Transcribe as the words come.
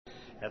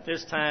At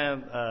this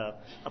time, I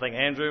think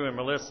Andrew and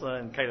Melissa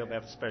and Caleb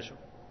have a special.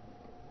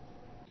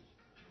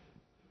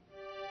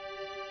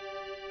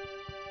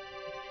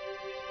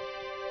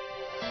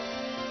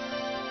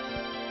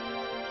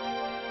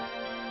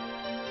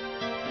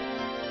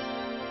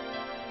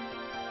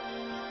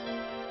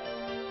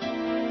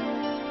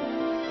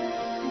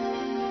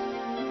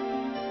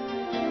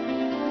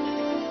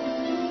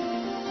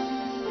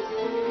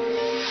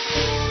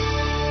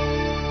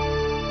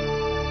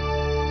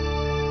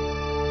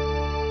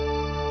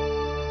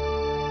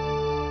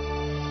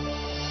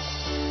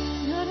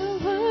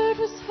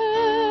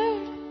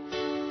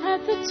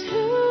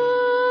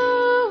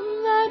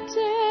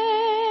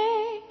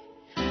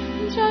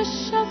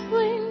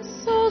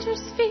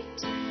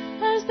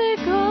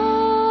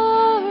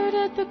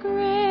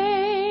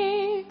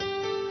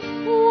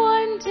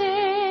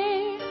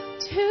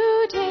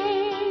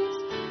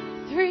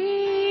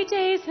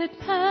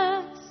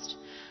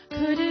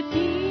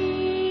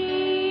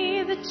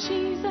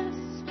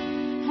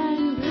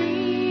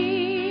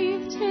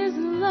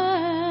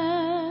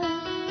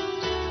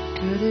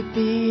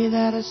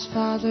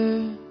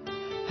 Father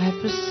had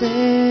forsaken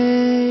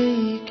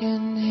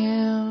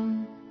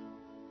him,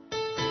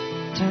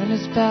 turned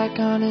his back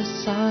on his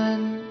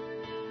son,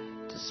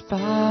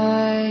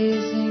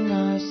 despising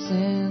our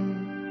sin.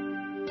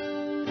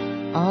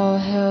 All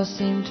hell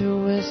seemed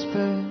to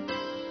whisper,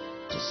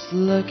 just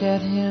look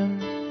at him,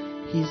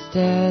 he's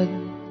dead.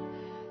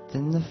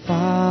 Then the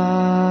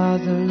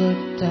Father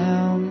looked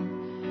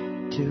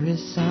down to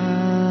his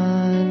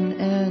Son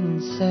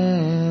and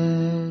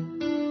said,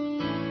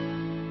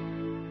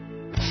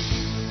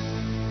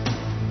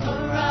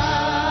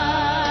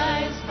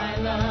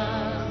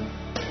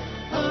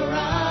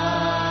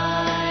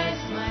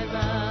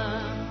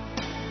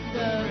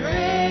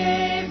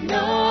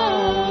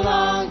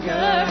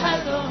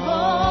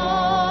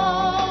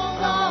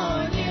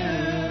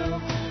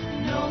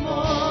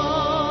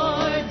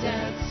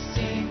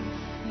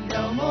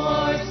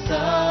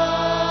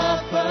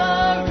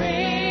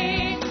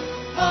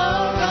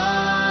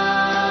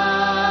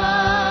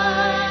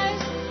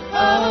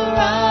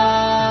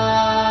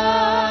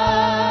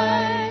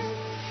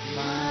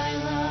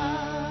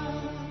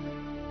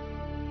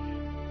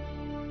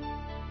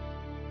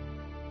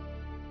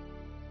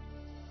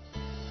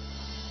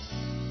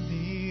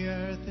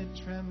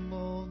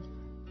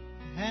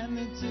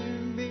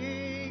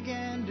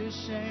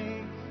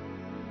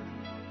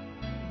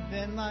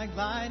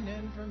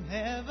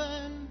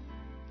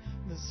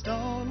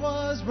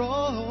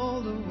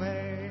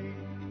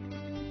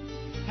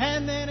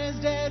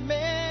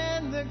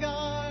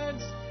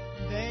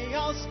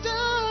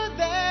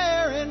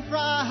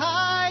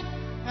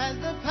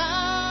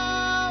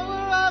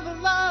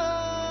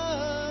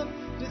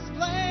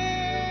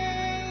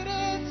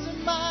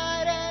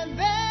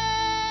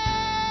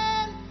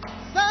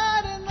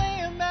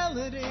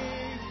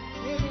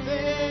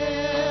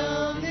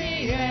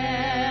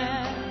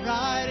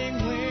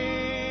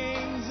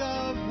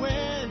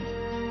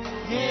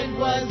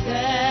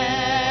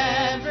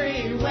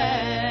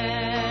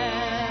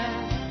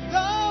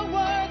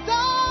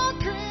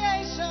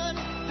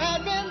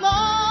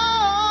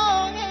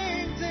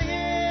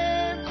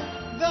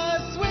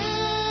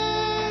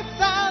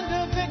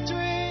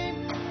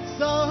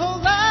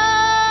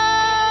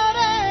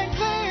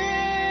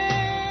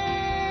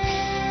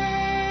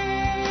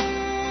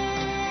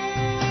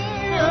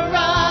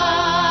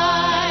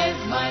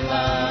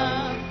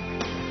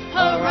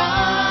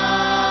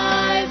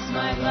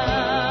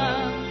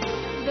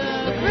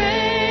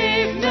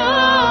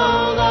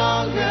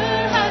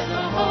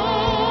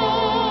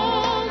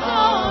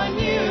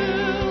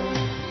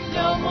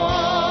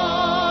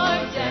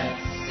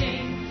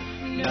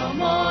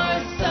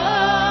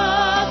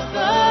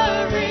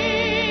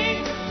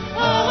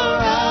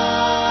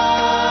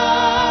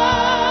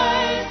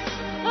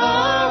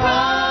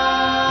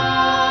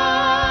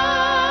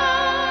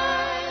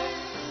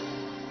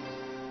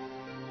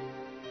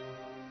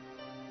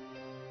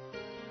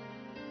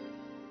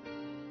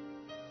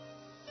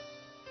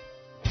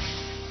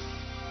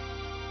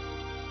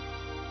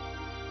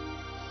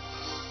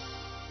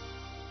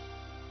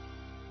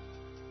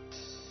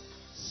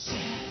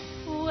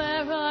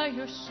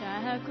 your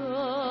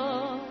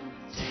shackles?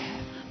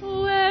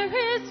 Where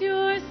is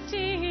your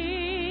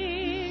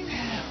sting?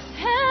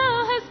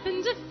 Hell has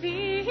been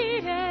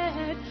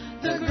defeated.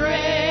 The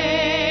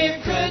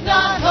grave could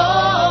not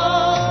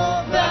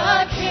hold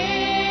the King.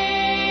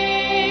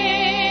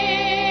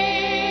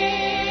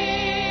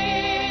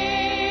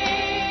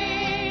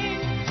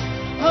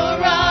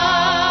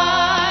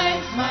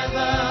 Arise, my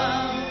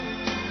love.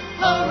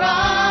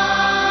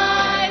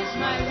 Arise,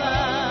 my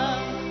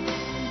love.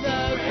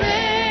 The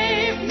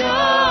grave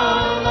no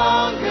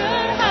longer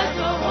has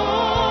a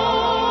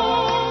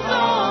hold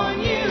on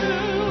you.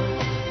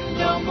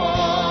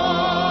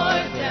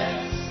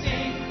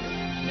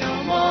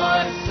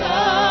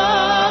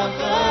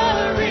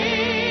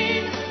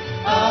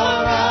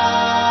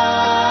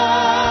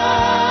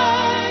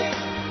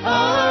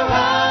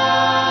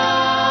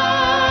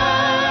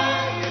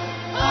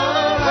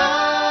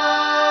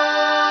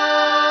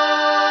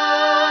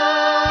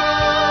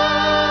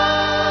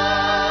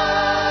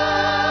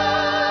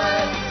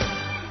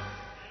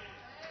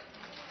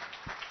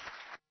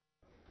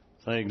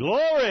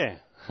 Glory!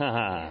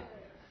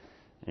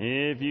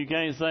 If you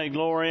can't say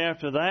glory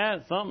after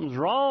that, something's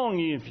wrong.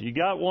 If you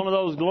got one of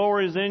those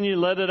glories in you,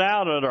 let it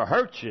out or it'll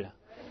hurt you.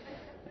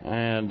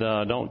 And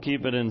don't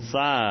keep it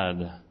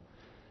inside.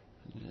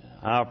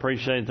 I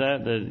appreciate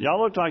that.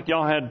 Y'all looked like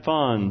y'all had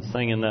fun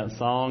singing that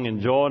song,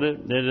 enjoyed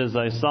it. It is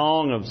a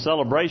song of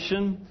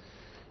celebration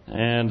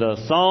and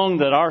a song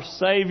that our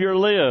Savior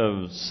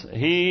lives.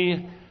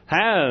 He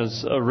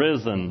has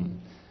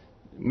arisen.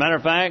 Matter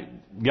of fact,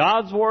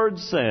 God's Word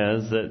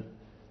says that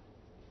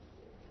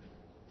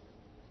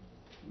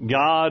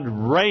God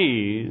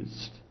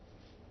raised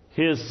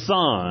His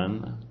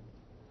Son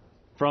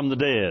from the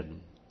dead.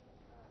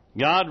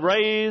 God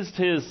raised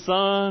His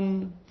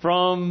Son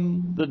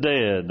from the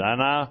dead.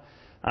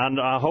 And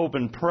I hope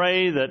and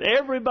pray that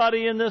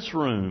everybody in this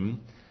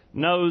room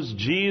knows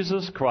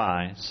Jesus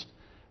Christ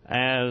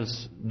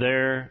as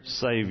their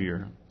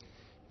Savior.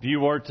 If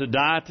you were to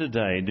die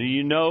today, do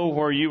you know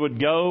where you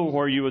would go,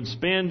 where you would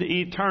spend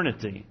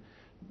eternity?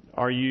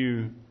 Do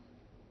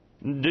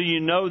you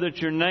know that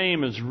your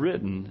name is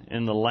written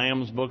in the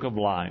Lamb's Book of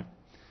Life?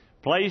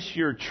 Place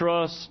your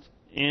trust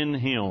in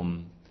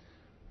Him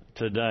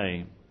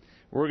today.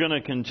 We're going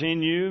to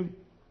continue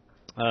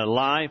a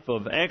life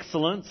of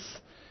excellence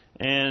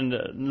and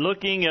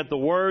looking at the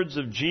words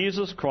of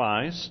Jesus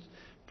Christ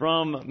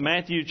from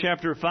Matthew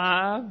chapter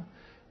 5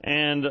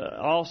 and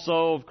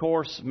also, of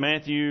course,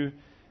 Matthew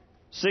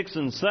 6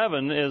 and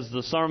 7 is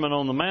the Sermon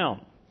on the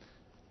Mount.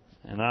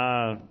 And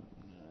I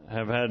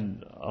have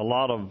had a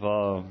lot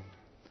of...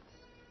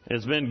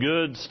 it's been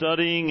good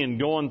studying and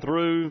going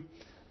through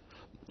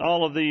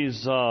all of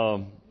these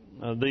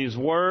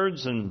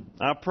words, and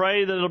I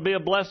pray that it'll be a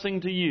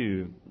blessing to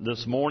you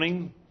this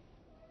morning.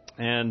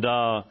 And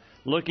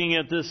looking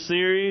at this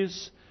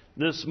series,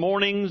 this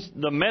morning's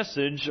the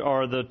message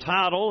or the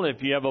title,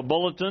 if you have a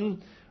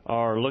bulletin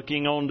or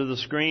looking onto the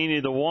screen,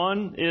 either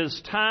one,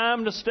 is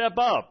Time to Step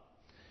Up.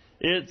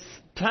 It's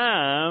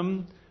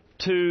time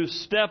to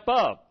step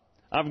up.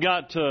 A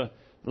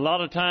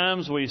lot of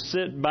times we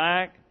sit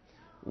back.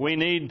 We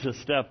need to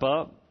step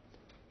up.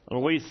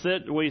 We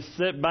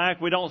sit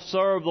back. We don't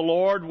serve the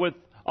Lord with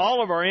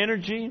all of our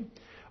energy.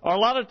 Or a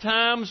lot of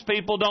times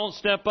people don't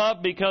step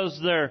up because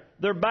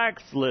they're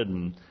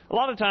backslidden. A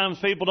lot of times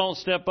people don't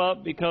step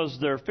up because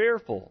they're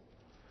fearful.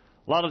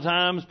 A lot of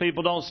times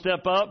people don't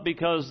step up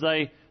because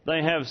they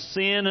have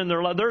sin in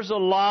their life. There's a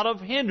lot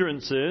of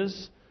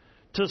hindrances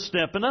to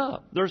stepping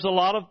up. There's a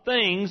lot of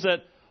things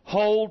that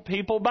hold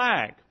people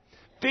back.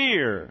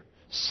 Fear,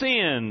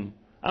 sin,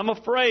 I'm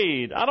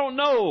afraid, I don't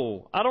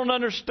know, I don't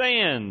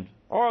understand.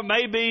 Or it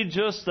may be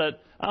just that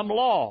I'm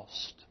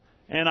lost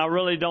and I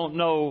really don't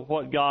know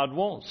what God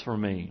wants for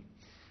me.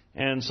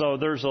 And so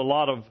there's a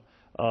lot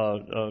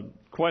of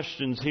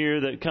questions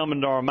here that come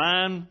into our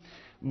mind.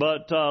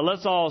 But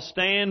let's all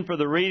stand for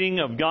the reading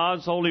of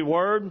God's holy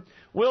word.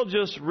 We'll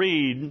just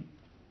read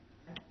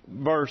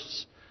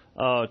verse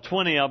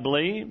 20, I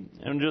believe,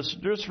 and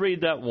just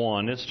read that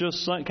one. It's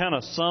just kind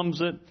of sums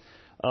it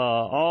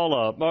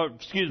all up.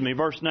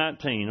 Verse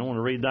 19. I want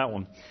to read that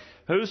one.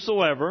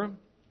 Whosoever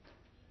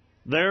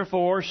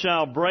therefore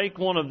shall break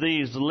one of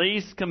these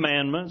least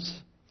commandments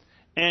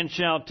and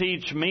shall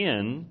teach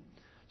men,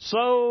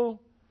 so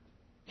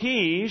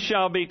he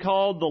shall be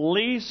called the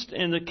least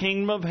in the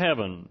kingdom of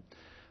heaven.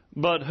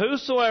 But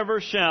whosoever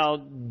shall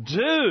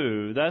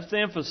do, that's the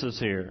emphasis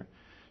here,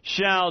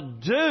 shall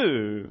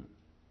do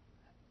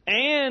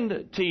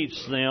and teach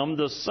them,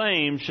 the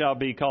same shall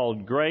be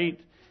called great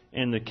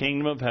in the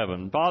kingdom of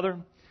heaven. Father,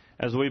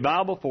 as we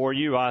bow before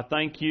you, I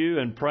thank you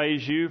and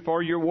praise you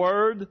for your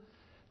word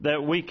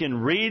that we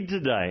can read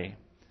today.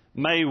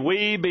 May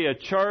we be a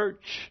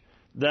church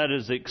that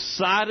is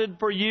excited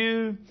for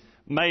you.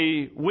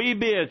 May we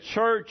be a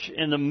church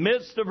in the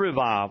midst of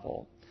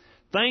revival.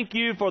 Thank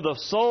you for the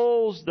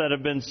souls that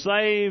have been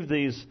saved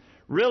these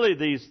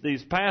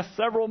past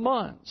several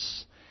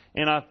months.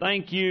 And I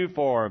thank you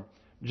for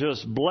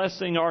just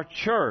blessing our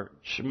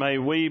church. May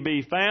we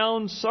be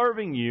found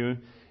serving you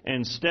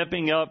and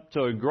stepping up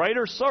to a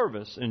greater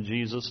service in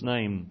Jesus'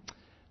 name.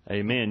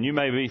 Amen. You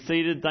may be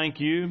seated. Thank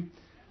you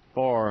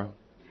for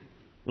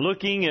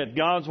looking at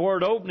God's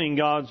Word, opening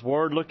God's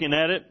Word, looking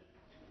at it.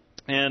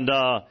 And,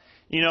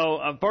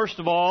 first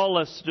of all,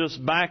 let's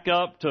just back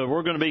up to,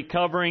 we're going to be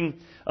covering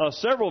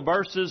several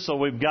verses, so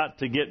we've got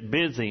to get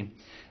busy.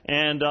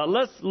 And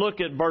let's look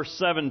at verse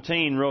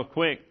 17 real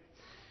quick.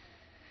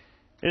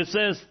 It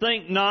says,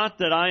 "Think not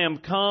that I am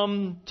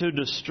come to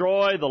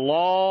destroy the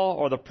law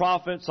or the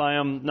prophets. I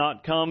am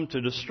not come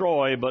to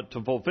destroy, but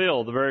to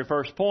fulfill." The very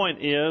first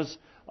point is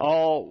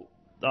all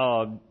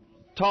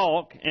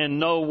talk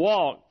and no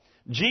walk.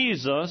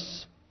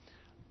 Jesus,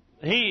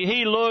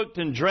 he looked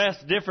and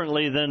dressed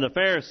differently than the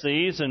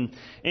Pharisees, and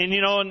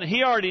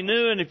he already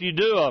knew. And if you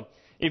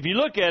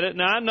look at it,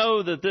 now I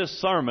know that this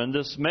sermon,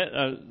 I'm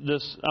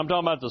talking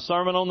about the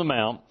Sermon on the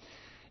Mount,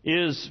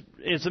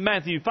 it's in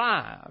Matthew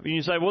 5. And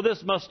you say, well,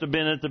 this must have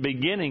been at the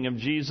beginning of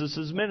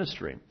Jesus'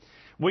 ministry.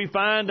 we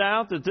find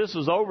out that this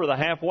is over the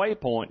halfway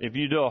point. If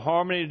you do a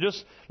harmony,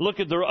 just look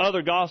at the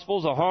other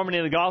Gospels, a harmony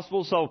of the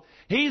Gospels. So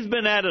he's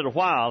been at it a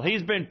while.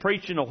 He's been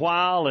preaching a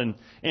while,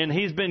 and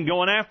he's been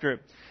going after it.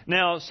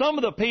 Now, some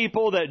of the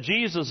people that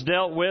Jesus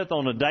dealt with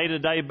on a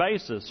day-to-day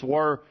basis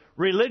were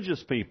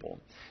religious people.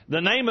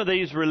 The name of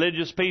these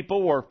religious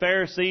people were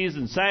Pharisees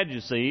and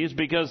Sadducees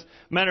because,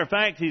 matter of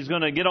fact, he's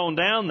going to get on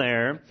down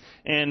there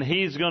and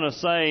he's going to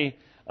say,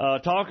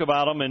 talk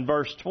about them in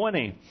verse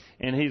 20,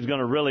 and he's going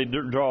to really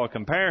draw a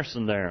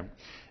comparison there.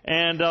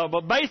 And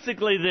but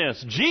basically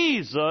this,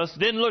 Jesus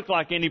didn't look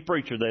like any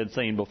preacher they had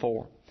seen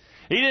before.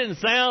 He didn't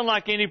sound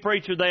like any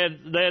preacher they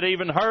had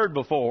even heard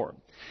before.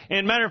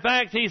 And matter of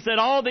fact, he said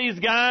all these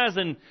guys,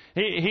 and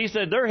he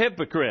said they're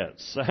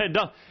hypocrites.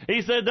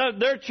 He said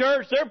their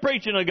church, they're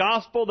preaching a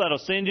gospel that'll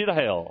send you to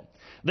hell.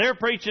 They're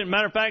preaching,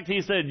 matter of fact,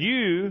 he said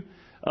you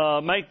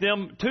make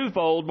them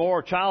twofold more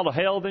a child of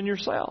hell than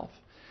yourself.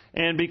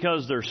 And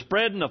because they're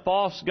spreading a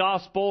false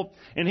gospel,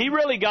 and he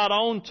really got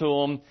on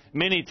to them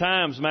many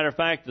times. Matter of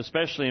fact,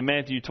 especially in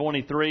Matthew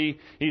 23,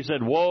 he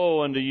said,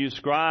 "Woe unto you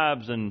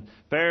scribes and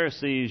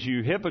Pharisees,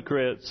 you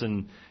hypocrites!"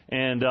 And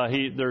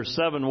there's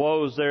 7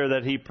 woes there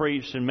that he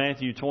preached in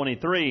Matthew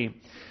 23.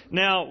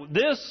 Now,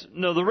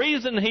 the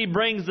reason he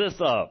brings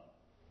this up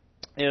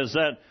is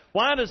that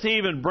why does he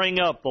even bring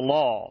up the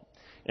law?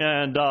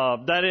 And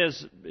that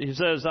is, he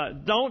says,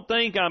 "Don't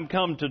think I'm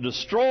come to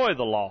destroy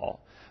the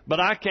law, but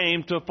I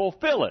came to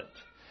fulfill it."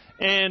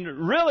 And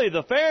really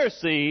the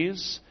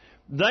Pharisees,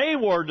 they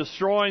were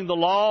destroying the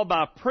law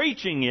by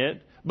preaching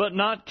it, but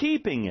not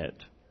keeping it.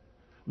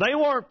 They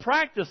weren't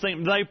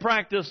practicing. They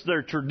practiced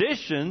their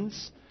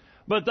traditions,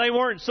 but they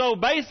weren't. So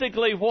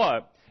basically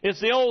what? It's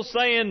the old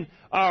saying,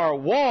 our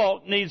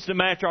walk needs to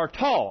match our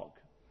talk.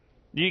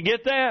 Do you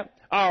get that?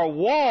 Our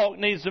walk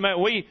needs to match.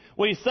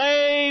 We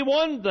say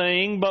one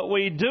thing, but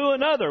we do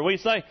another. We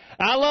say,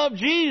 I love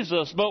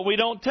Jesus, but we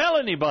don't tell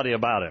anybody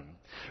about Him.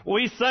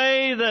 We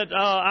say that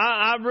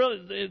I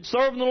really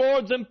serving the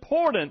Lord's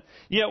important,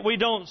 yet we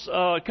don't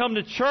come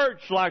to church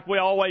like we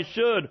always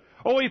should,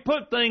 or we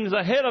put things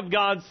ahead of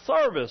God's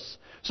service.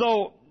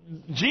 So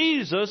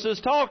Jesus is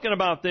talking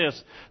about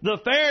this. The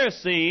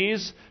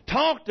Pharisees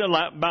talked a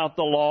lot about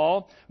the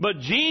law, but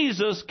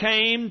Jesus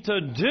came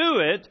to do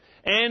it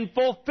and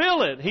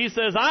fulfill it. He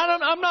says,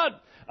 I'm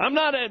not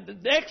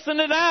Xing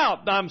it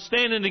out. I'm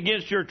standing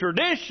against your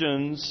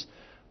traditions.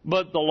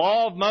 But the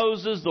law of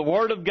Moses, the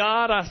Word of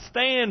God, I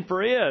stand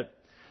for it.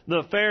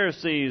 The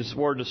Pharisees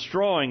were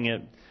destroying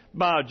it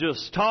by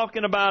just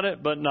talking about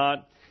it, but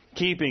not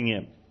keeping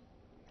it.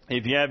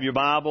 If you have your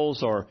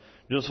Bibles or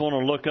just want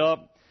to look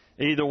up,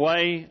 either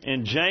way,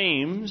 in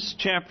James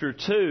chapter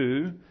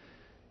 2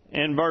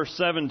 and verse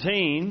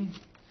 17,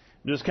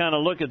 just kind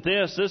of look at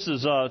this. This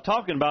is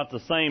talking about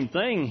the same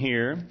thing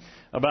here,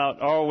 about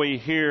are we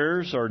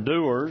hearers or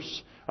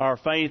doers? Our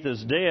faith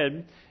is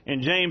dead.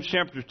 In James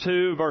chapter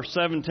 2, verse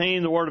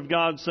 17, the Word of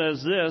God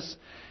says this,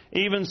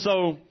 "Even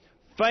so,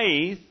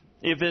 faith,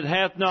 if it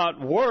hath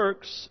not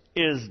works,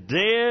 is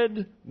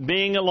dead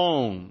being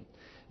alone.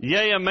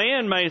 Yea, a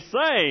man may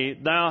say,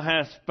 Thou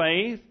hast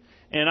faith,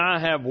 and I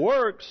have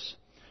works.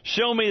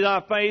 Show me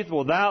thy faith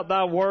without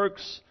thy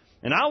works,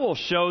 and I will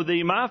show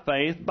thee my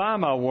faith by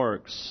my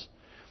works.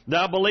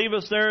 Thou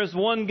believest there is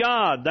one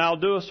God, thou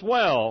doest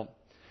well.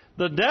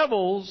 The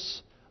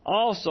devils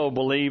also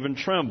believe and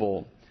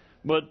tremble.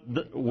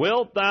 But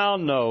wilt thou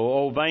know,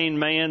 O vain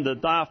man,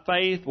 that thy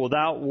faith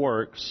without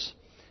works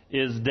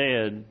is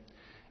dead?"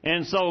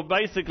 And so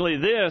basically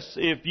this,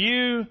 if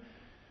you,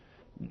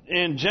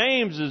 and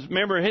James is,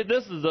 remember,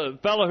 this is the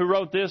fellow who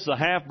wrote this, the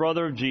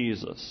half-brother of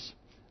Jesus.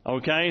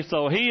 Okay,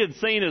 so he had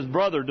seen his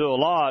brother do a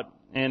lot,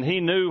 and he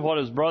knew what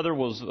his brother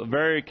was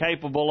very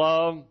capable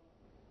of.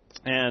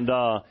 And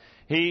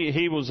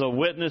he was a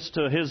witness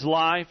to his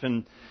life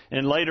and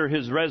later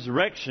his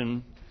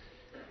resurrection.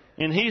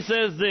 And he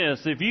says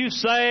this, if you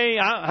say,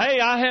 hey,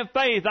 I have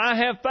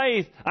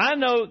faith, I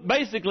know,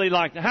 basically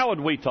like, how would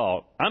we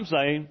talk? I'm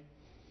saying,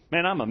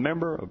 man, I'm a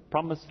member of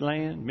Promised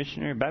Land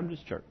Missionary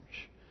Baptist Church.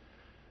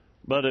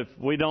 But if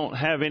we don't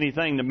have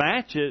anything to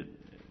match it,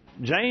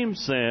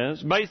 James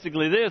says,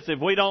 basically this, if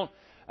we don't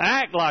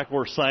act like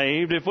we're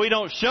saved, if we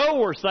don't show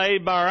we're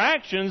saved by our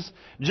actions,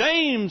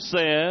 James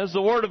says,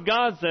 the Word of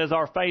God says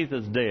our faith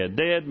is dead.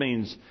 Dead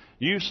means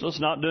useless,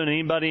 not doing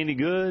anybody any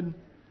good.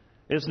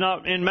 It's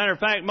not, in matter of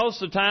fact,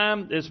 most of the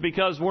time, it's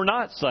because we're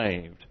not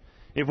saved.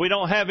 If we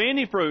don't have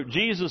any fruit,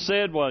 Jesus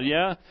said, well,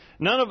 yeah,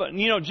 none of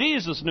it,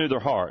 Jesus knew their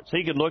hearts.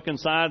 He could look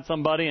inside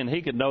somebody and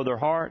He could know their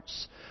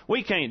hearts.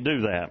 We can't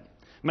do that.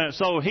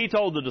 So He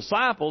told the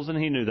disciples, and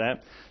He knew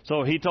that,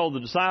 so He told the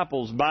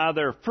disciples, by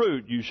their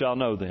fruit you shall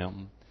know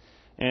them.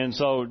 And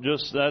so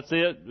that's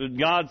it.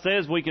 God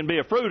says we can be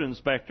a fruit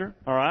inspector,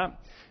 all right?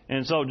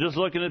 And so just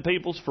looking at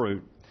people's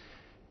fruit.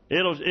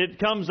 It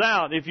comes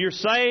out. If you're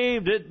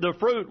saved, the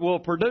fruit will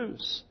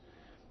produce.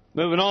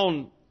 Moving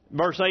on,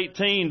 verse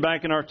 18,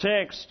 back in our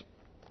text,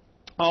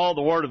 all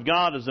the Word of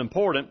God is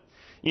important.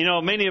 You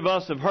know, many of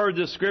us have heard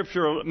this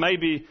scripture.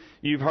 Maybe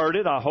you've heard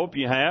it. I hope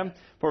you have.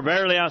 For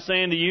verily I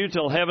say unto you,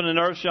 till heaven and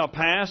earth shall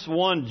pass,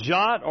 one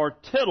jot or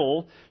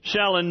tittle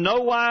shall in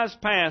no wise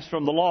pass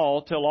from the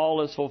law till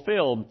all is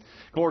fulfilled.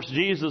 Of course,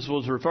 Jesus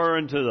was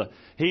referring to the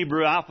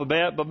Hebrew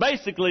alphabet, but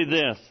basically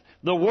this.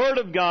 The Word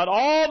of God,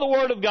 all the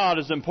Word of God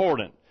is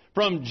important.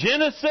 From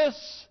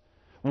Genesis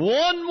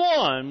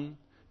 1:1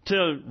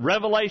 to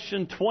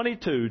Revelation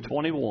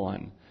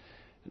 22:21.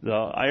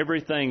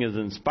 Everything is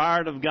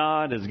inspired of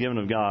God, is given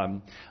of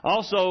God.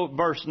 Also,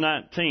 verse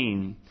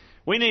 19,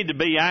 we need to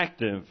be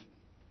active.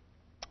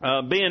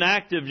 Being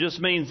active just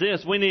means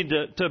this. We need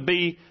to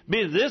be.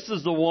 This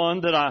is the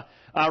one that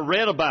I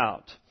read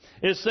about.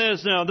 It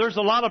says, now, there's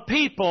a lot of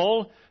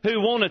people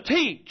who want to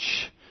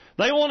teach.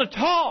 They want to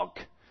talk.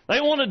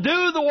 They want to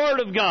do the Word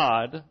of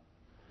God.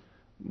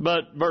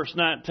 But verse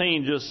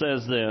 19 just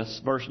says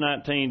this. Verse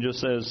 19 just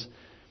says,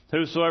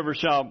 whosoever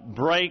shall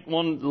break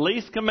one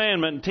least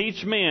commandment and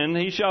teach men,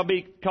 he shall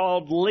be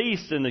called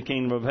least in the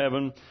kingdom of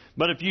heaven.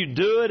 But if you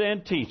do it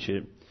and teach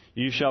it,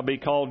 you shall be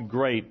called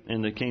great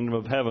in the kingdom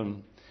of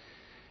heaven.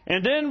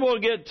 And then we'll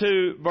get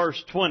to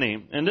verse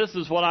 20. And this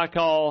is what I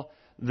call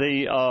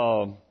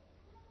the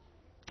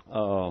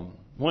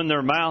when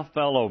their mouth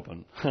fell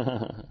open.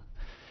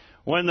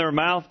 When their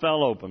mouth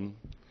fell open.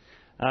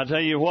 I tell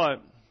you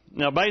what.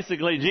 Now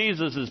basically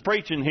Jesus is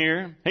preaching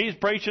here. He's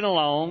preaching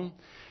along.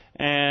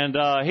 And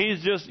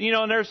he's just,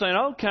 and they're saying,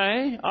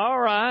 okay, all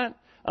right,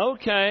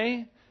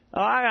 okay,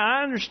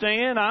 I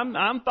understand,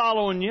 I'm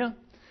following you.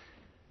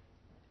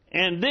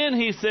 And then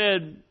he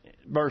said,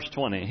 verse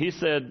 20, he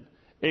said,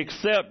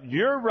 except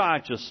your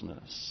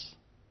righteousness,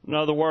 in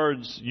other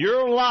words,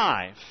 your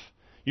life,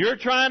 you're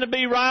trying to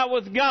be right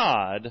with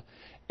God,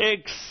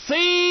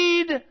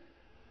 exceed,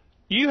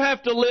 you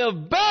have to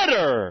live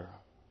better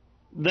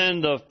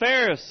than the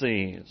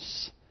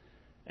Pharisees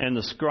and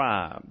the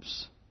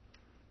scribes.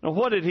 Now,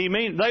 what did he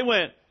mean? They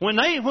went, when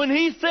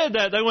he said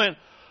that, they went,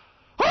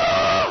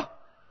 ah!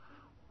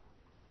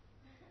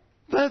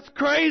 That's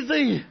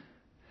crazy.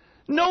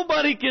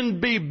 Nobody can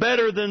be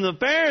better than the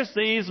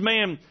Pharisees.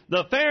 Man,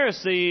 the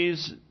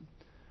Pharisees,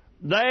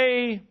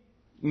 they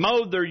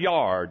mowed their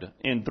yard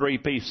in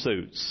 3-piece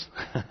suits.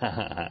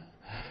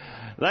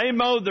 They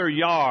mowed their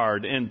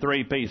yard in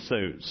 3-piece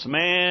suits.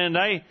 Man,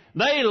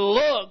 they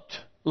looked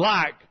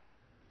like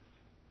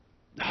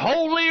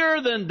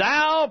holier than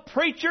thou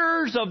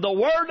preachers of the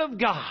Word of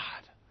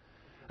God.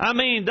 I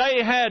mean,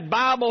 they had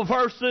Bible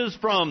verses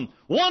from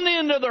one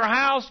end of their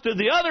house to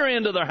the other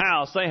end of their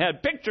house. They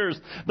had pictures.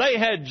 They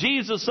had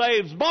Jesus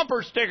Saves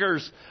bumper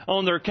stickers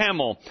on their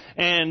camel.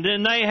 And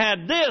then they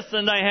had this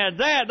and they had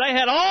that. They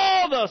had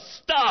all the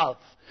stuff.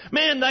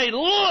 Man, they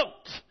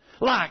looked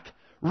like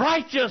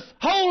righteous,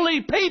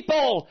 holy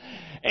people.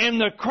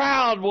 And the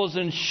crowd was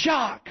in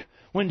shock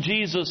when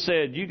Jesus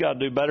said, you got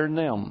to do better than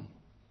them.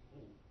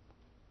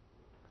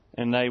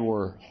 And they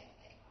were,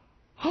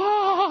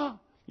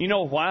 You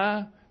know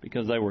why?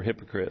 Because they were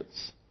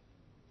hypocrites.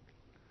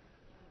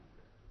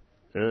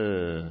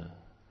 They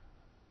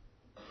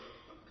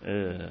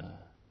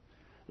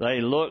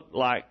looked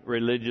like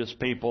religious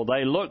people.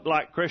 They looked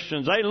like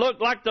Christians. They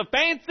looked like the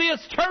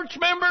fanciest church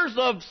members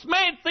of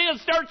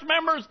fanciest church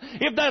members.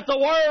 If that's a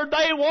word,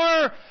 they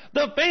were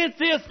the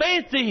fanciest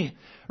fancy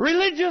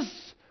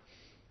religious.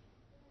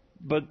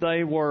 But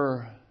they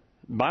were,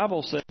 the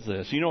Bible says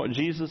this. You know what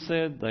Jesus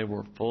said? They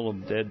were full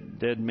of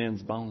dead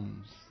men's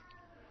bones.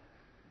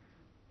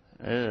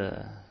 You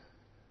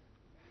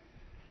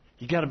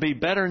got to be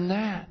better than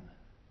that.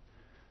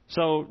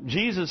 So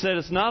Jesus said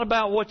it's not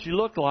about what you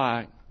look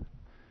like,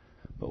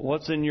 but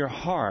what's in your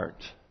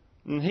heart.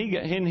 And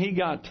he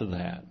got to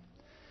that.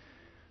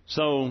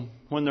 So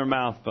when their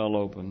mouth fell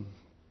open.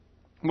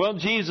 Well,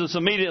 Jesus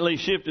immediately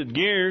shifted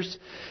gears.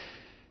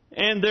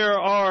 And there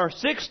are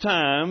 6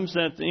 times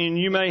that, and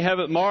you may have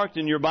it marked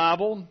in your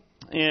Bible,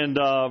 in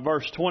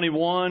verse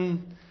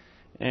 21,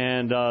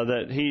 and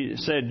that he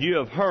said, you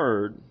have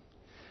heard.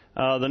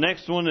 The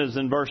next one is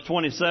in verse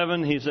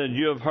 27. He said,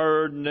 you have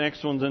heard. The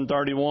next one's in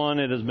 31.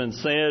 It has been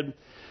said.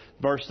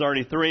 Verse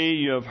 33,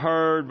 you have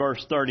heard.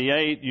 Verse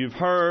 38, you've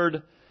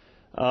heard.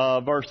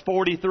 Verse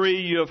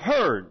 43, you have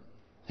heard.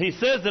 He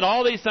says it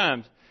all these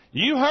times.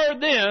 You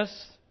heard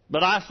this,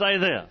 but I say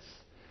this.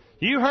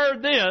 You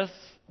heard this,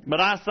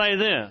 but I say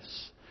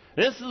this.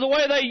 This is the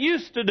way they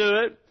used to do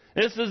it.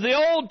 This is the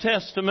Old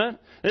Testament.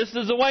 This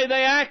is the way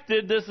they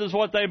acted. This is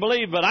what they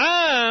believe. But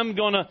I'm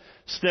going to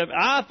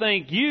I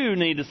think you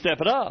need to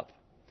step it up.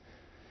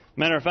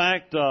 Matter of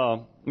fact,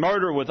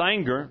 murder with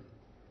anger,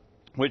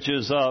 which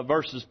is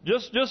verses,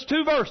 just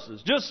 2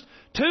 verses. Just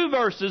 2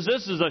 verses.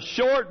 This is a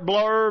short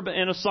blurb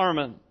in a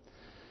sermon.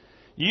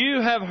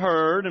 You have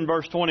heard, in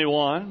verse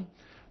 21,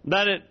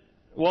 that it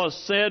was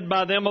said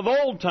by them of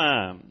old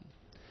time,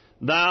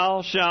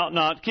 thou shalt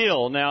not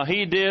kill. Now,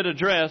 he did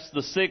address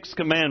the 6th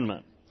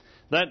commandment.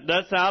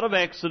 That's out of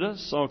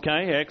Exodus,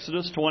 okay?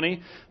 Exodus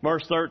 20,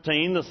 verse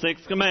 13, the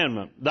 6th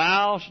commandment.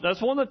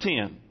 That's one of the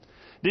 10.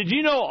 Did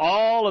you know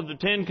all of the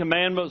 10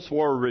 commandments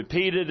were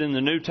repeated in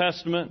the New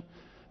Testament?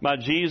 by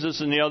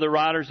Jesus and the other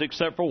writers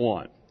except for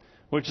one,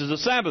 which is the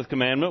Sabbath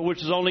commandment,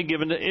 which is only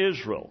given to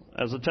Israel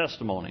as a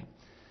testimony.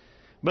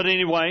 But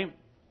anyway,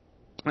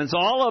 and so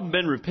all of them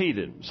have been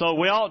repeated. So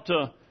we ought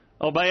to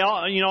obey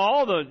all,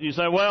 you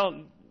say,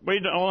 well, we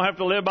don't have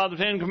to live by the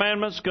Ten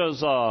Commandments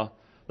because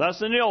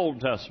that's in the Old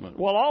Testament.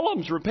 Well, all of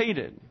them's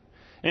repeated.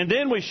 And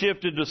then we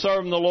shifted to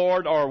serving the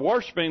Lord or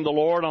worshiping the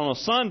Lord on a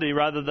Sunday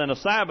rather than a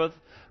Sabbath.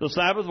 The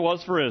Sabbath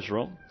was for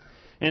Israel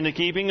and the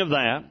keeping of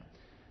that.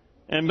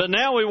 But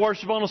now we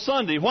worship on a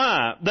Sunday.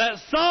 Why? That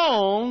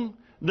song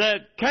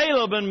that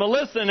Caleb and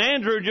Melissa and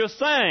Andrew just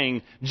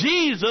sang,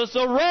 Jesus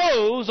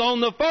arose on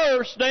the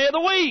first day of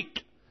the week.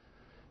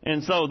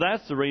 And so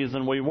that's the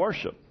reason we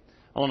worship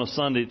on a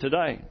Sunday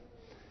today.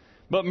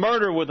 But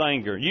murder with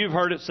anger. You've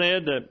heard it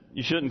said that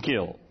you shouldn't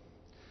kill.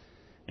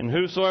 And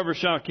whosoever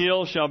shall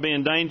kill shall be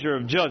in danger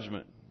of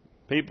judgment.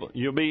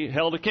 You'll be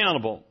held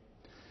accountable.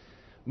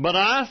 But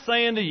I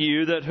say unto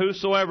you that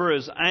whosoever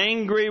is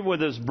angry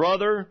with his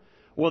brother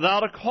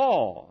without a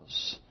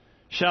cause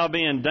shall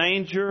be in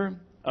danger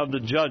of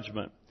the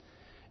judgment.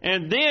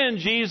 And then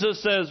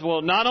Jesus says,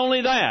 well, not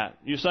only that.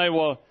 You say,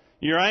 well,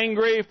 you're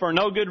angry for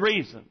no good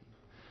reason.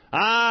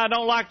 I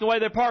don't like the way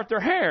they part their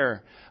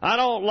hair. I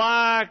don't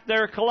like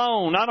their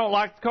cologne. I don't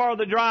like the car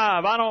they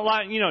drive. I don't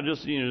like,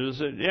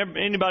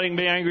 anybody can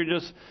be angry,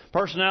 just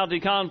personality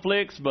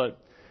conflicts. But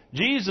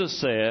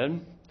Jesus said,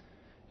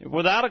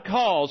 without a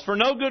cause, for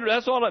no good,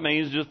 that's all it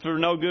means, just for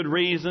no good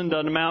reason,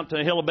 doesn't amount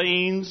to a hill of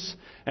beans,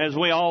 as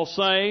we all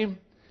say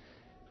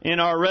in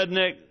our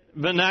redneck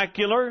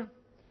vernacular.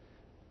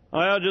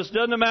 Well, it just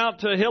doesn't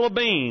amount to a hill of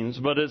beans,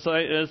 but it's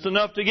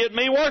enough to get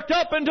me worked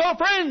up into a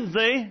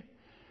frenzy.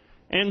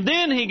 And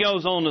then he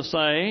goes on to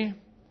say,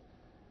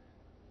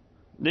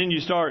 then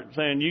you start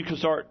saying, you can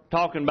start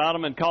talking about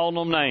them and calling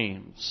them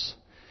names.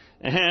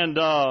 And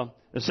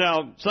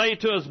shall say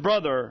to his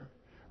brother,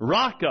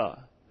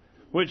 Raka,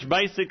 which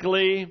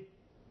basically,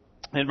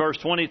 in verse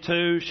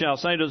 22, shall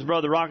say to his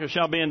brother, Raka,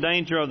 shall be in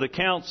danger of the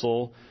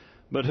council,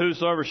 but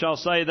whosoever shall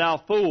say,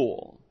 thou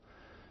fool.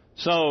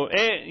 So,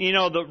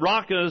 the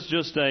Raka is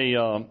just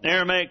a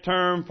Aramaic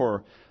term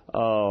for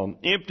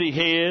empty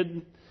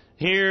head.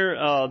 Here,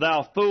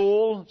 thou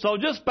fool. So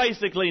just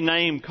basically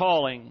name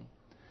calling.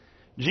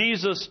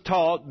 Jesus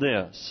taught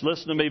this.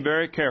 Listen to me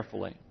very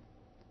carefully.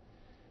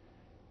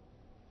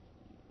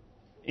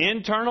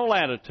 Internal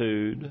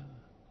attitude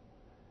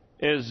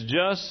is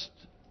just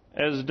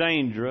as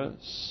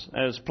dangerous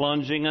as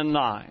plunging a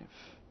knife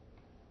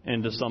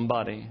into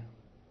somebody.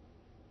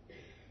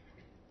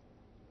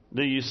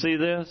 Do you see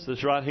this?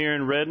 It's right here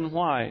in red and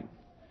white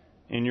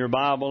in your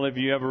Bible, if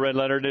you have a red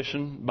letter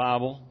edition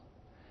Bible.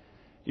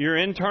 Your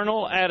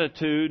internal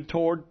attitude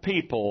toward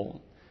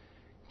people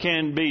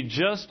can be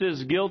just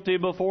as guilty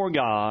before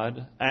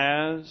God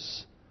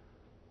as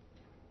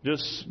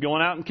just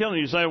going out and killing.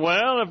 You say,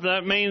 well, if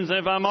that means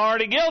if I'm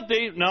already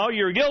guilty, no,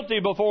 you're guilty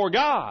before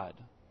God.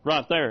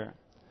 Right there.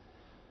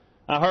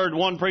 I heard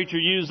one preacher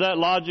use that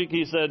logic.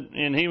 He said,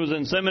 and he was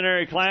in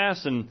seminary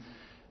class, and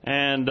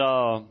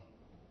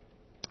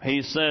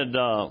he said,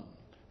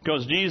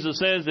 because Jesus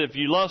says if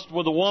you lust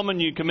with a woman,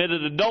 you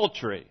committed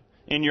adultery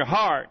in your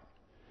heart.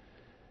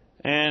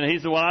 And he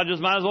said, well, I just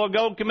might as well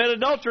go commit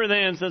adultery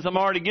then since I'm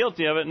already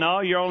guilty of it. No,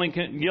 you're only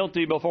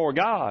guilty before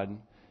God.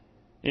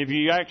 If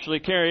you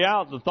actually carry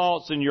out the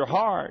thoughts in your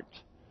heart,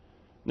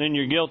 then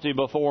you're guilty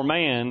before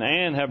man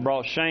and have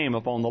brought shame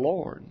upon the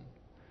Lord.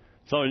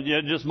 So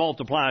it just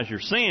multiplies your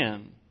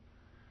sin.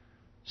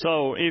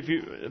 So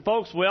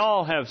folks, we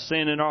all have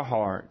sin in our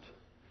heart.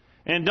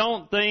 And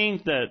don't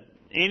think that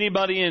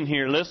anybody in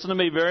here, listen to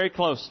me very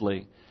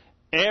closely,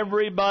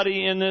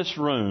 everybody in this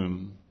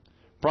room,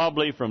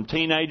 probably from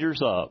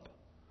teenagers up,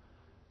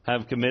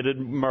 have committed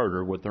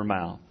murder with their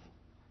mouth.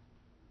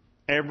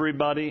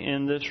 Everybody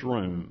in this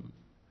room.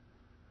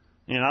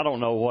 And I don't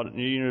know what,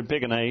 you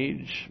pick an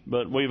age,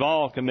 but we've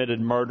all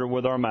committed murder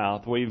with our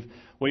mouth.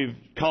 We've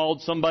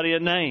called somebody a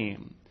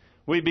name.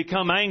 We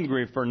become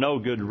angry for no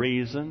good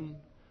reason.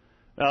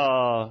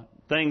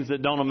 Things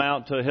that don't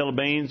amount to a hill of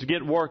beans,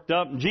 get worked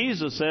up.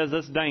 Jesus says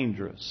that's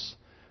dangerous.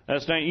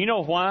 You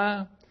know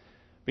why?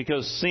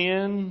 Because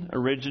sin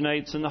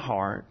originates in the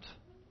heart.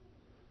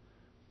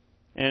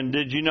 And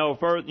did you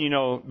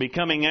know,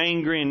 becoming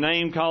angry and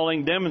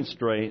name-calling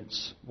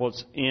demonstrates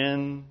what's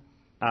in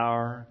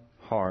our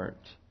heart.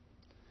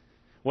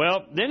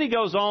 Well, then he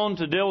goes on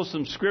to deal with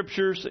some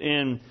scriptures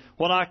in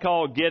what I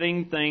call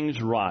getting things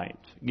right.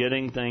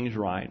 Getting things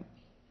right.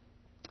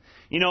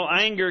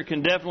 Anger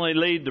can definitely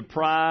lead to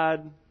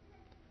pride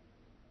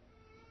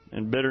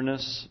and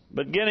bitterness,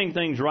 but getting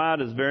things right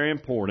is very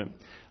important.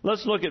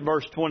 Let's look at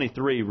verse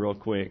 23 real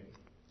quick.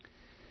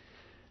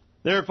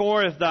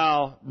 Therefore, if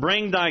thou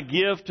bring thy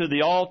gift to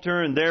the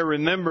altar, and there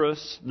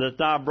rememberest that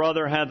thy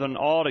brother hath an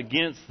ought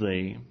against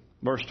thee,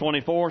 verse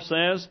 24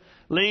 says,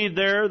 leave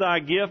there thy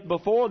gift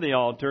before the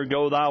altar,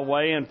 go thy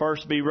way, and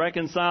first be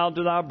reconciled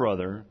to thy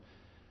brother,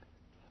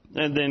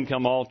 and then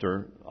come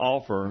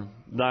offer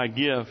thy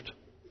gift.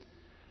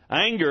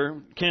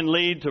 Anger can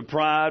lead to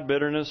pride,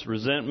 bitterness,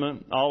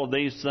 resentment, all of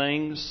these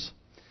things.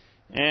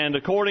 And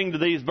according to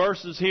these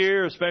verses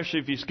here, especially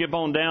if you skip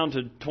on down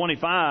to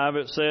 25,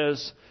 it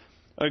says,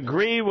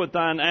 agree with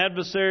thine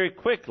adversary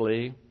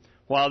quickly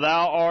while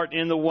thou art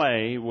in the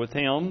way with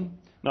him.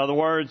 In other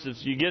words,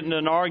 if you get into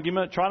an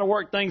argument, try to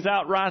work things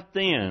out right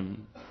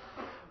then.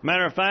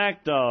 Matter of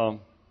fact, over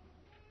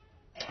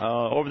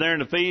there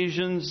in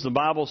Ephesians, the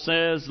Bible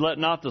says, let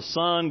not the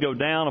sun go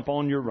down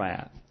upon your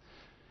wrath.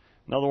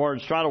 In other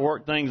words, try to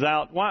work things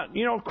out,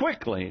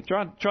 quickly.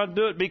 Try to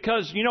do it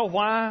because, you know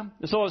why?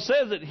 So it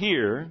says it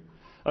here,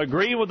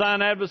 agree with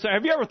thine adversary.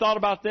 Have you ever thought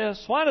about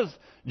this? Why does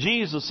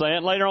Jesus say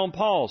it? Later on,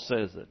 Paul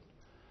says it.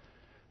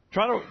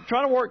 Try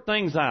to work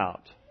things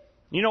out.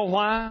 You know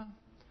why?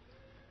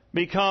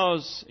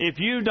 Because if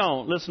you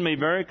don't, listen to me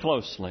very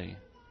closely,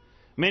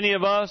 many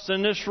of us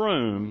in this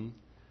room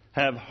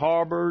have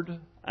harbored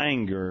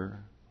anger,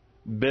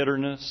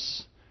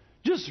 bitterness,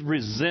 just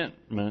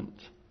resentment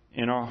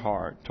in our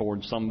heart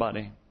towards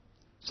somebody,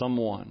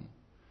 someone.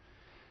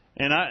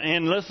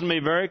 And listen to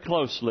me very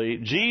closely.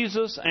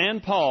 Jesus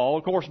and Paul,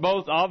 of course,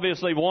 both,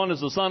 obviously, one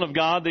is the Son of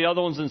God, the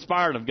other one's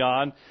inspired of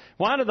God.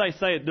 Why do they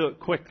say it? Do it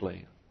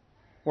quickly.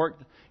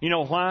 You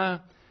know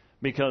why?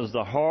 Because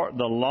the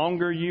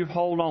longer you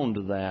hold on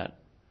to that,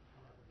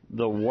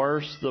 the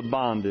worse the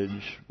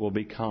bondage will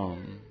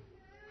become.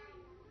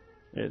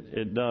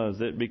 It does.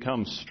 It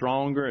becomes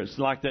stronger. It's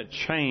like that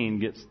chain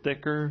gets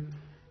thicker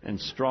and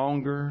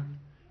stronger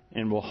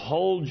and will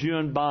hold you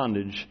in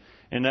bondage.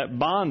 And that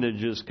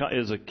bondage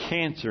is a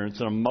cancer. It's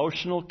an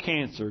emotional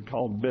cancer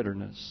called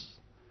bitterness.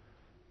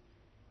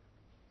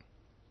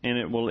 And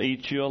it will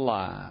eat you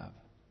alive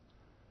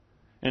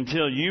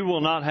until you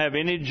will not have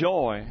any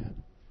joy,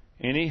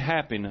 any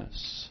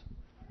happiness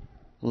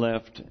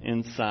left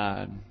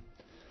inside.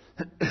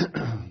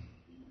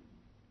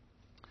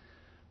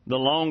 The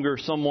longer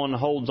someone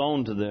holds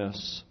on to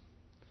this.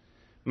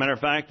 Matter of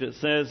fact, it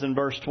says in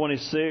verse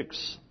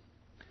 26,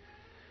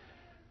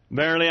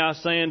 verily I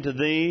say unto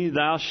thee,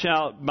 thou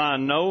shalt by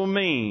no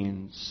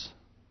means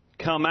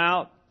come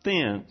out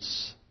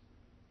thence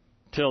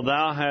till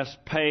thou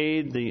hast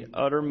paid the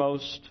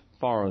uttermost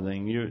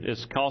farthing.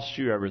 It's cost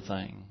you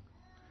everything.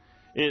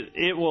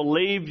 It will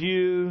leave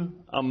you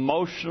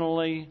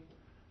emotionally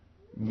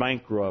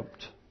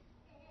bankrupt.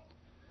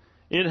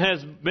 It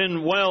has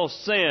been well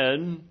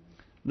said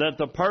that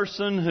the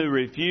person who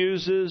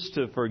refuses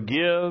to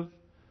forgive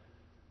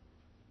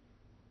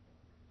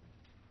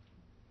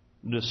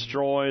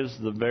destroys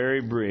the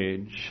very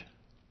bridge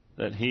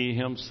that he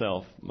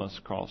himself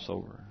must cross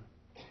over.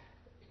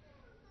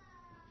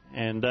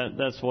 And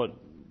that's what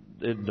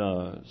it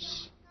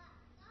does.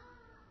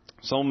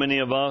 So many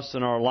of us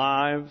in our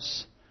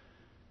lives.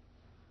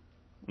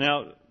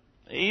 Now,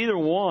 either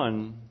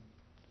one,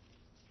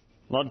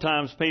 a lot of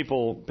times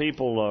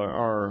people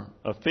are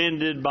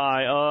offended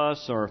by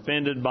us or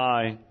offended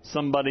by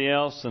somebody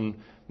else, and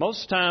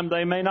most of the time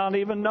they may not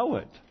even know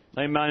it.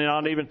 They may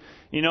not even,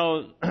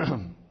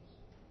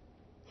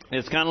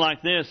 it's kind of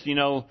like this,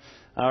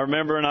 I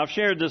remember, and I've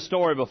shared this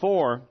story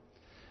before,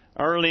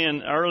 early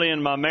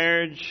in my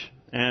marriage,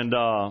 and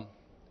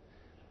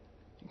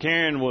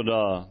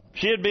Karen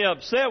she'd be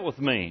upset with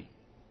me,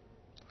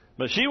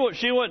 but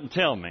she wouldn't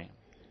tell me.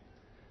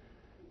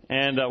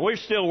 And we're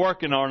still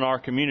working on our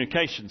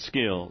communication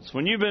skills.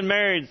 When you've been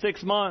married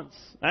 6 months,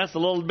 that's a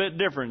little bit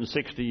different than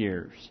 60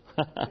 years.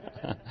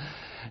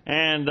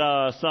 And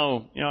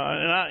so,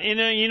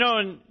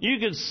 and you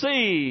could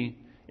see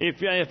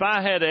if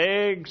I had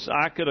eggs,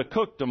 I could have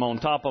cooked them on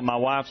top of my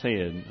wife's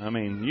head. I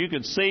mean, you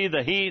could see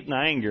the heat and the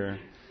anger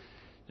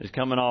is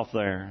coming off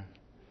there.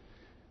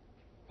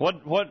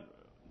 What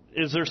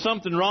is there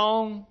something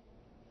wrong?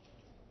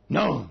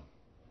 No.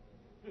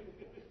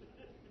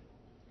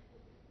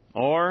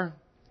 Or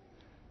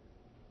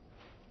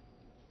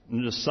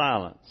just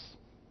silence.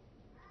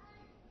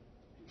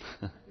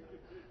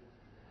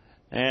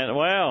 And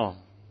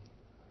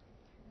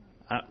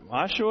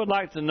I sure would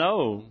like to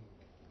know.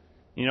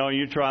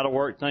 You try to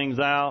work things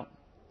out.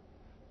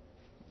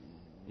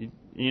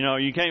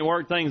 You can't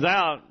work things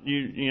out.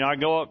 I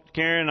go up to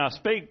Karen and I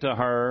speak to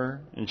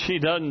her, and she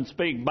doesn't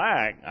speak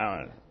back.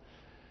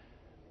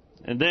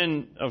 And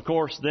then, of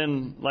course,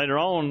 later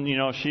on,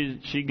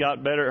 she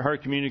got better at her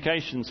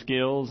communication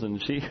skills,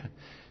 and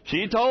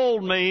she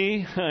told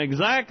me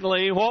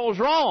exactly what was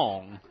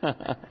wrong.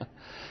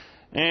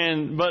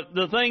 But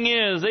the thing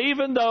is,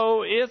 even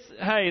though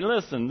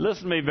listen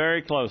to me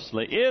very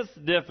closely. It's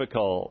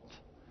difficult.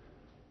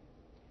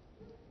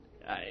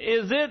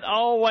 Is it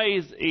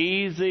always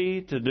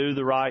easy to do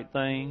the right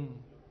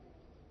thing?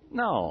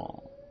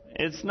 No,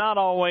 it's not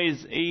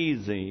always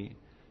easy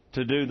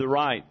to do the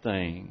right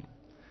thing.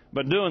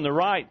 But doing the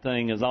right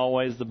thing is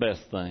always the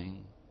best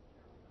thing.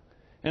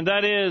 And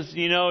that is,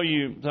 you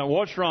say,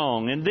 what's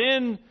wrong? And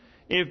then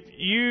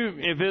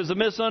if there's a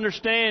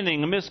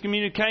misunderstanding, a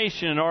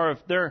miscommunication, or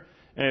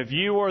if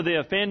you were the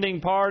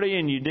offending party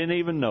and you didn't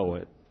even know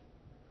it,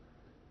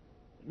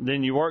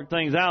 then you work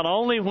things out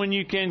only when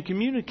you can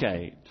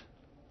communicate.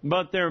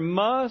 But there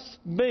must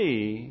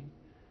be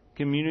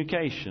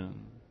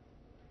communication.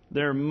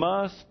 There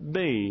must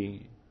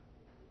be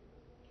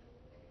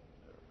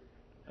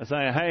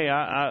say, hey,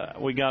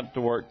 we got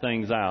to work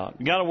things out.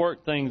 You got to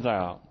work things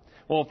out.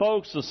 Well,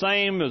 folks, the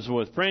same as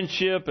with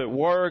friendship, at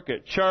work,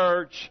 at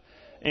church,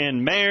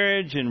 in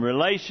marriage, in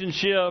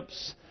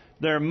relationships.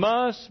 There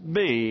must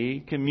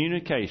be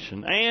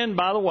communication. And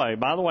by the way,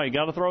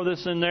 got to throw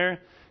this in there,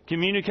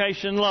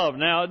 communication, love.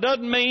 Now, it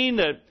doesn't mean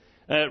that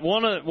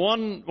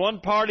one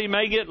party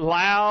may get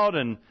loud.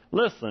 And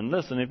listen,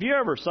 if you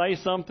ever say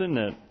something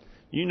that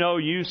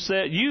you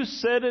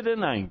said it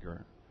in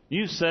anger.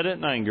 You said it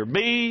in anger.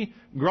 Be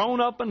grown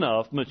up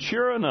enough,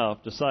 mature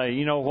enough to say,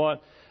 you know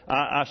what,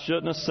 I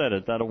shouldn't have said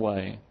it that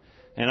way.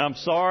 And I'm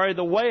sorry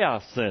the way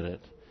I said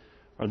it,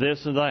 or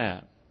this or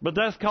that. But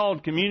that's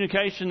called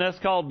communication. That's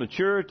called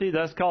maturity.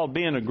 That's called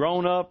being a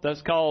grown up.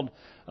 That's called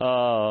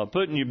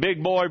putting your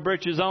big boy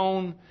britches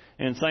on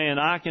and saying,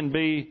 I can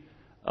be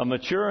a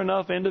mature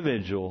enough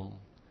individual.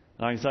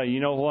 I can say, you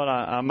know what,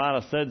 I might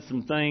have said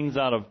some things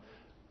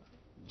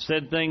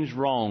said things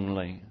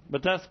wrongly.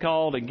 But that's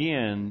called,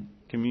 again,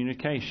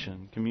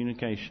 communication.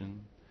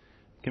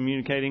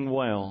 Communicating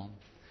well.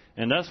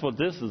 And that's what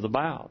this is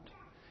about.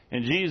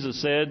 And Jesus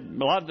said,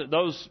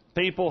 those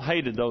people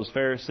hated those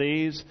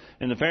Pharisees,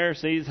 and the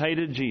Pharisees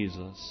hated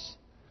Jesus.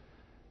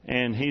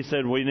 And He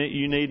said,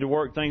 you need to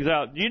work things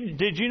out.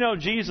 Did you know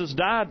Jesus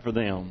died for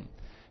them?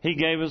 He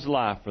gave His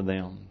life for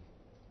them.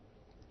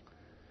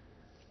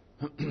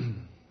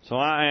 So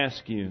I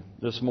ask you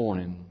this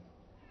morning,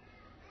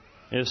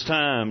 it's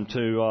time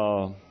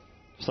to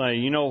say,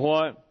 you know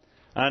what?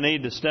 I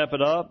need to step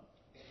it up.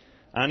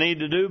 I need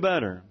to do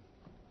better.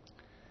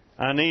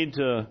 I need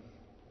to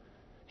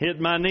hit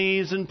my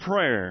knees in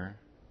prayer.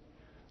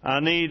 I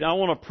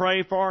want to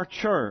pray for our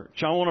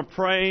church. I want to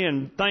pray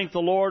and thank the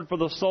Lord for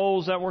the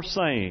souls that were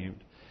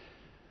saved.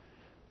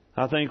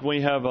 I think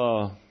we have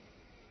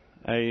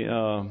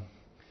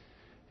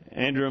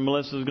Andrew and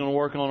Melissa is going to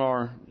work on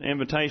our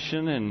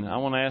invitation, and I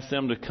want to ask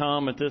them to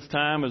come at this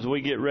time as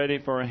we get ready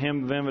for a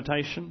hymn of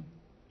invitation.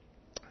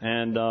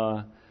 And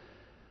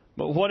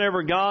but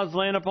whatever God's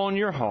laying upon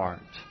your heart,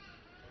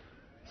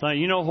 say,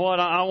 you know what,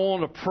 I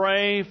want to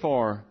pray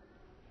for.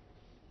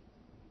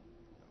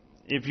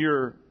 If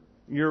your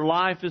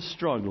life is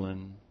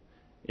struggling,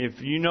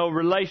 if you know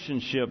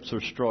relationships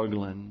are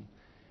struggling,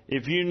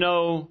 if you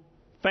know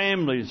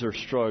families are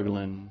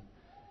struggling,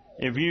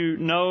 if you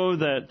know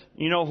that,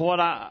 you know what,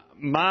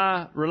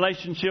 my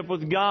relationship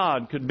with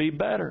God could be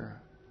better.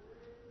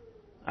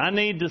 I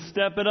need to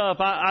step it up.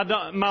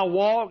 My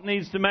walk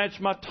needs to match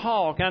my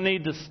talk. I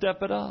need to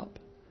step it up.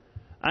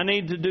 I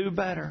need to do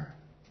better.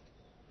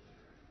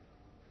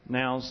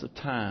 Now's the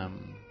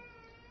time.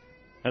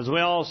 As we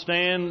all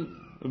stand,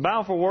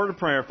 bow for a word of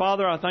prayer.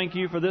 Father, I thank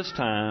You for this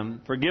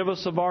time. Forgive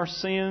us of our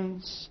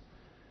sins.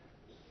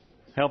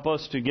 Help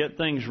us to get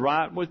things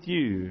right with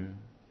You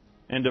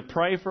and to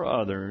pray for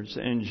others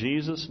in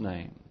Jesus'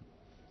 name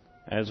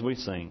as we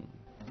sing.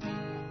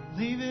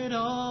 Leave it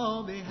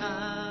all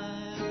behind.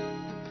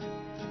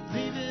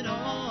 Leave it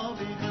all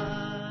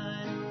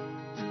behind.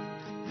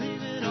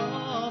 Leave it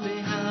all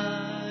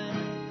behind.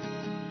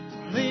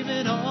 Leave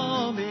it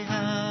all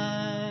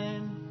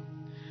behind.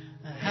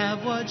 I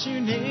have what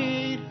you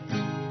need,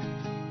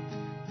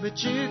 but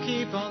you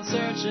keep on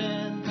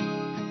searching.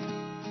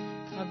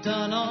 I've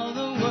done all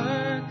the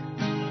work,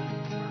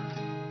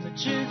 but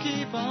you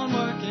keep on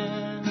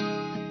working.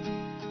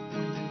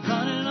 When you're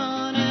running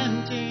on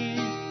empty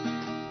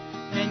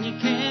and you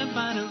can't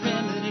find a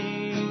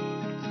remedy,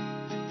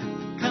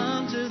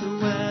 come to the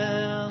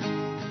well.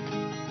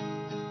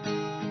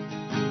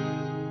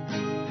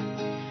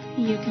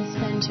 You can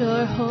spend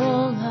your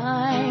whole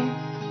life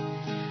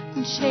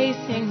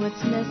chasing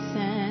what's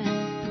missing,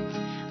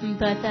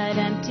 but that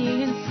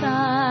empty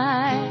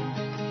inside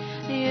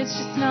is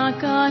just not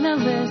gonna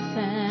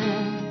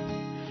listen.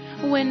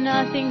 When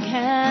nothing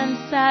can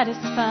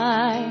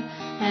satisfy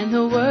and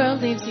the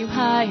world leaves you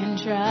high and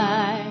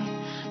dry,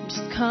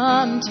 just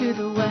come to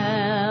the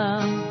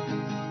well.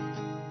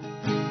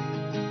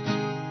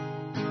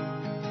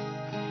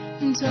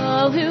 And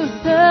all who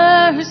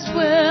thirst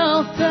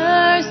will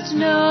thirst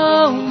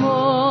no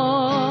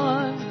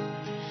more,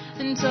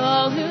 and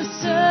all who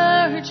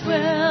search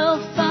will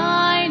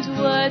find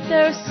what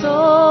their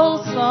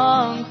souls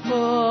long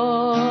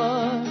for.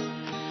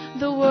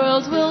 The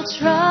world will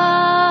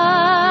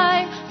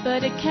try,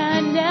 but it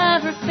can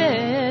never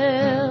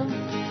fill.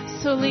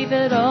 So leave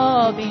it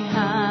all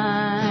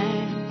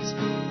behind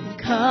and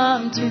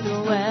come to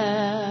the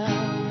well.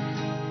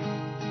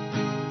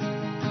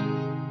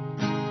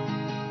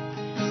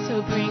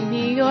 So bring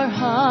me your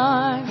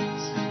heart,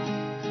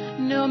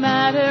 no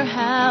matter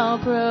how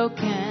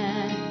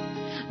broken.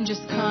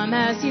 Just come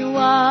as you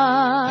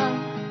are.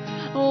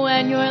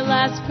 When your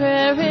last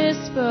prayer is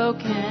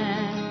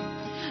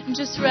spoken,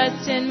 just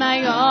rest in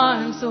my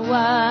arms a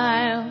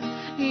while.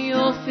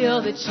 You'll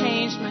feel the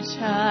change, my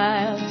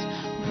child,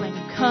 when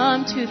you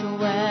come to the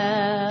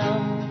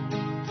well.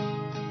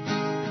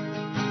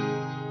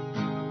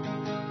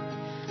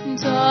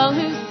 And all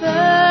who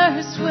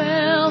thirst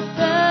will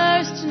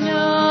thirst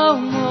no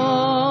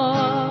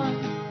more,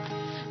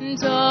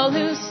 and all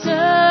who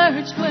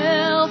search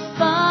will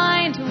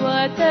find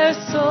what their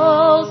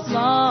souls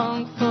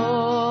long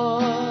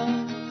for.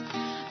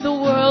 The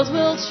world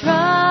will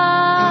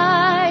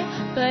try,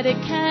 but it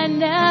can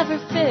never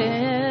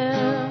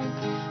fill.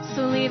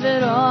 So leave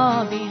it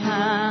all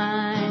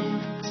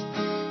behind.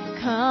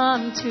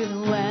 Come to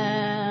the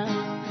well.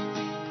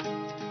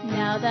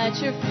 Now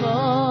that you're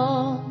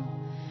full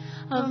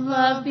of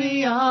love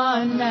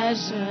beyond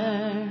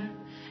measure,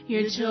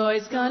 your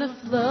joy's gonna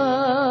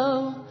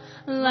flow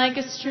like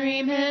a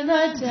stream in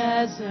the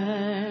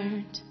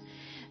desert.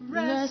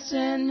 Rest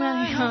in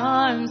my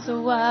arms a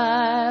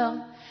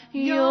while.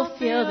 You'll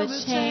feel the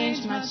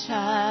change, my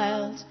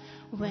child,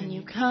 when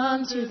you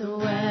come to the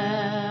well.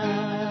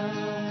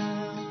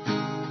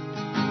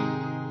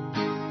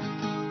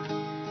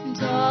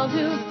 And all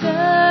who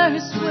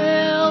thirst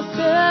will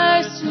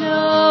thirst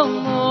no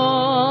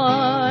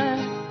more.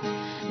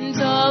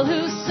 And all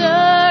who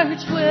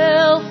search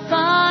will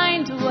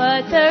find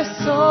what their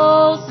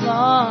souls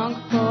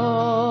long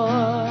for.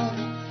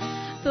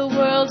 The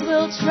world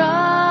will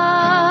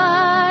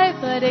try,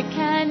 but it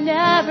can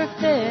never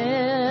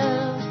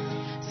fill.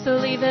 So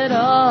leave it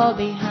all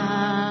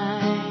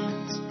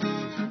behind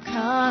and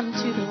come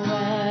to the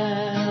well.